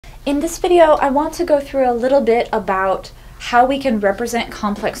In this video, I want to go through a little bit about how we can represent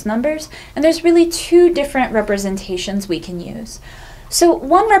complex numbers, and there's really two different representations we can use. So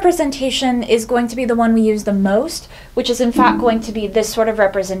one representation is going to be the one we use the most, which is in fact going to be this sort of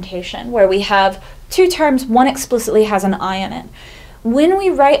representation where we have two terms, one explicitly has an I in it. When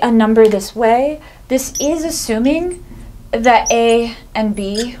we write a number this way, this is assuming that A and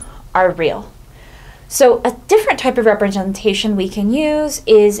B are real. So a different type of representation we can use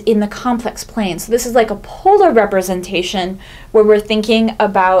is in the complex plane. So this is like a polar representation where we're thinking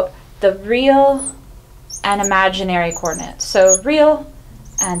about the real and imaginary coordinates. So real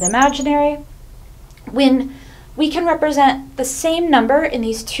and imaginary, when we can represent the same number in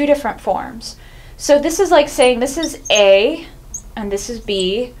these two different forms. So this is like saying this is A and this is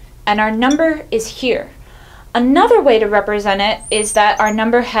B, and our number is here. Another way to represent it is that our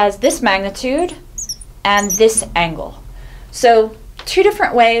number has this magnitude and this angle. So two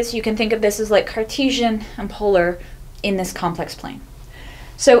different ways you can think of this as like Cartesian and polar in this complex plane.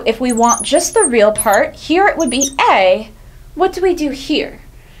 So if we want just the real part, here it would be A. What do we do here?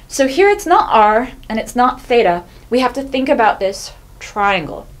 So here it's not R and it's not theta. We have to think about this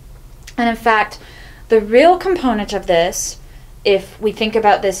triangle. And in fact, the real component of this, if we think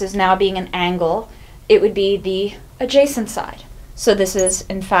about this as now being an angle, it would be the adjacent side. So this is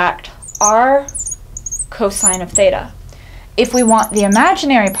in fact R cosine of theta. If we want the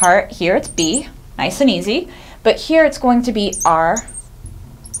imaginary part, here it's B, nice and easy, but here it's going to be R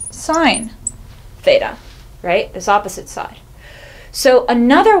sine theta, right? This opposite side. So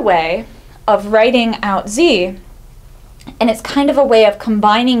another way of writing out Z, and it's kind of a way of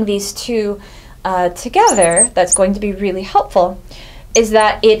combining these two together that's going to be really helpful, is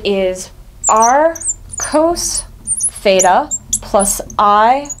that it is R cos theta plus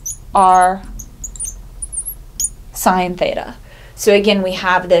I R sine theta. So again, we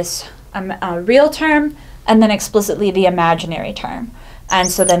have this real term and then explicitly the imaginary term. And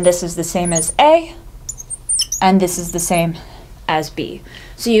so then this is the same as A and this is the same as B.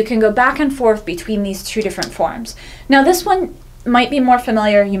 So you can go back and forth between these two different forms. Now this one might be more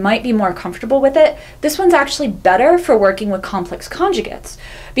familiar, you might be more comfortable with it. This one's actually better for working with complex conjugates,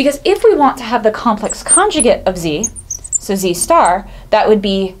 because if we want to have the complex conjugate of Z, so Z star, that would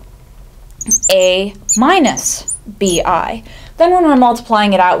be A minus BI. Then when we're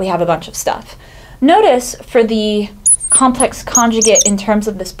multiplying it out, we have a bunch of stuff. Notice for the complex conjugate in terms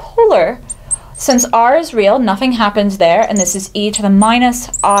of this polar, since R is real, nothing happens there, and this is e to the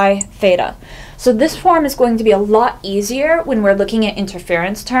minus I theta. So this form is going to be a lot easier when we're looking at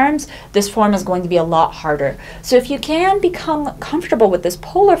interference terms. This form is going to be a lot harder. So if you can become comfortable with this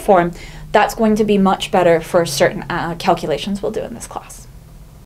polar form, that's going to be much better for certain calculations we'll do in this class.